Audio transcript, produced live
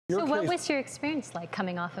So what was your experience like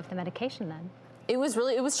coming off of the medication then? It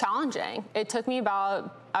was challenging. It took me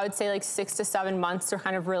about, I would say, like 6 to 7 months to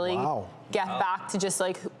kind of really get back to just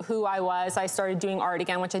like who I was. I started doing art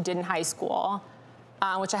again, which I did in high school,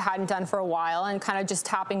 which I hadn't done for a while, and kind of just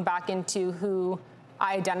tapping back into who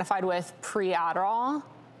I identified with pre-Adderall.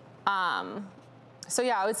 So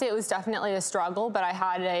yeah, I would say it was definitely a struggle, but I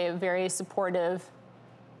had a very supportive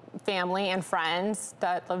family and friends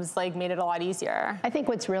that was like made it a lot easier. I think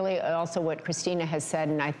what's really also what Christina has said,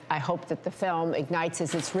 and I hope that the film ignites,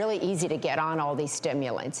 is it's really easy to get on all these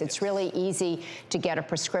stimulants. It's really easy to get a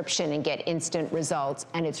prescription and get instant results,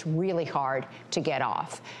 and it's really hard to get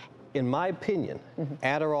off. In my opinion,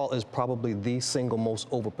 Adderall is probably the single most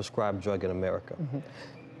overprescribed drug in America.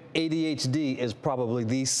 ADHD is probably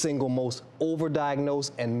the single most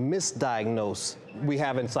overdiagnosed and misdiagnosed we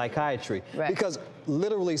have in psychiatry. Because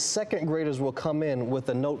literally second graders will come in with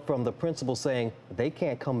a note from the principal saying they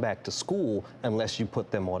can't come back to school unless you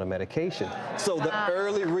put them on a medication. So the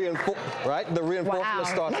early reinforcement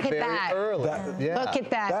starts very early. Look at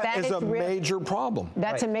that. That is a major problem.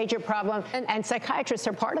 That's a major problem. And psychiatrists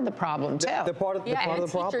are part of the problem, too. They're part of the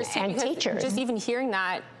problem. And teachers. Just even hearing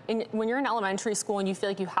that, when you're in elementary school and you feel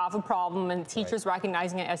like you have a problem and the teacher's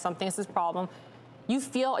recognizing it as something as this problem, you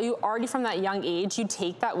already from that young age, you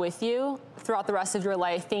take that with you throughout the rest of your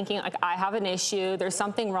life, thinking like, I have an issue, there's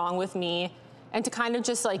something wrong with me. And to kind of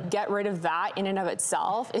just like get rid of that in and of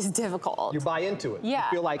itself is difficult. You buy into it. Yeah.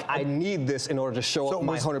 You feel like I need this in order to show up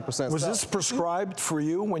my 100%. Was this prescribed for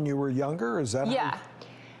you when you were younger? Is that Yeah.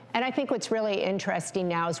 And I think what's really interesting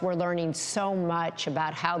now is we're learning so much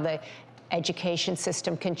about how the education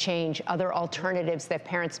system can change, other alternatives that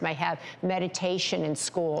parents may have, meditation in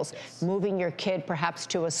schools, moving your kid perhaps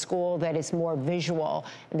to a school that is more visual,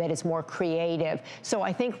 that is more creative. So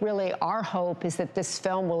I think really our hope is that this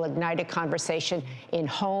film will ignite a conversation in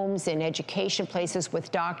homes, in education places with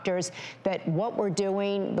doctors, that what we're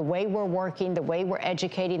doing, the way we're working, the way we're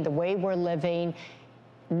educating, the way we're living,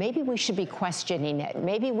 maybe we should be questioning it.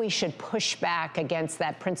 Maybe we should push back against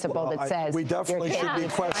that principle that says we definitely should be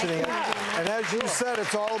questioning it. And as you said,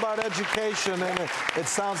 it's all about education, and it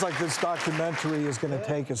sounds like this documentary is going to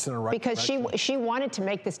take us in a right direction. Because she wanted to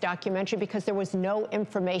make this documentary because there was no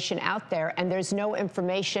information out there, and there's no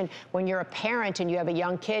information when you're a parent and you have a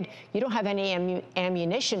young kid. You don't have any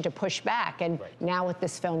ammunition to push back, and now with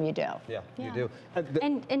this film you do. Yeah, you do.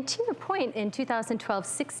 And to your point, in 2012,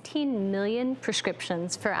 16 million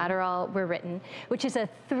prescriptions for Adderall were written, which is a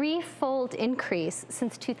 3-fold increase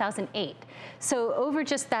since 2008. So over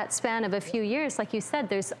just that span of a few years, like you said,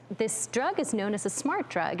 this drug is known as a smart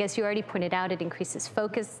drug. As you already pointed out, it increases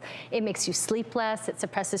focus, it makes you sleep less, it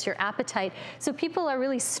suppresses your appetite. So people are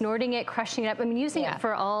really snorting it, crushing it up, I mean, using it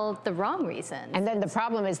for all the wrong reasons. And then the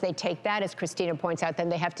problem is they take that, as Christina points out, then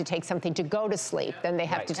they have to take something to go to sleep, then they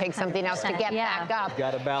have to take something else to get back up.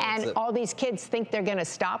 Gotta balance it. All these kids think they're gonna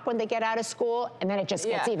stop when they get out of school, and then it just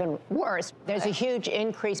gets even worse. There's a huge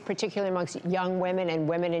increase, particularly amongst young women and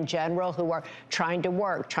women in general, who are trying to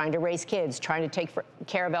work, trying to raise kids, trying to take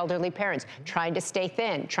care of elderly parents, trying to stay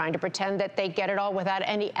thin, trying to pretend that they get it all without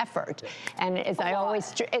any effort. And as I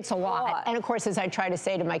always, it's a lot. And of course, as I try to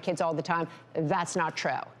say to my kids all the time, that's not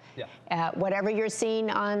true. Whatever you're seeing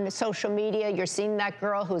on social media, you're seeing that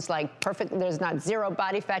girl who's like perfect, there's not zero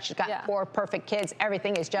body fat, she's got 4 perfect kids,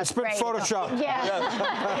 everything is just great. It's been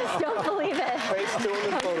Photoshopped. Don't believe it. Face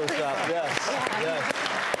doing the Photoshop,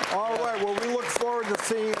 yes. All right, well, we look forward to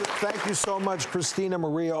seeing, thank you so much, Christina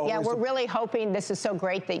Maria. Yeah, we're really hoping, this is so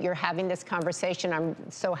great that you're having this conversation. I'm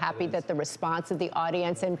so happy that the response of the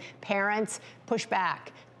audience and parents push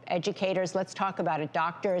back. Educators, let's talk about it.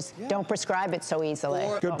 Doctors, don't prescribe it so easily.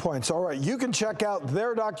 Good points. All right, you can check out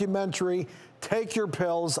their documentary, Take Your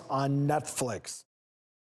Pills, on Netflix.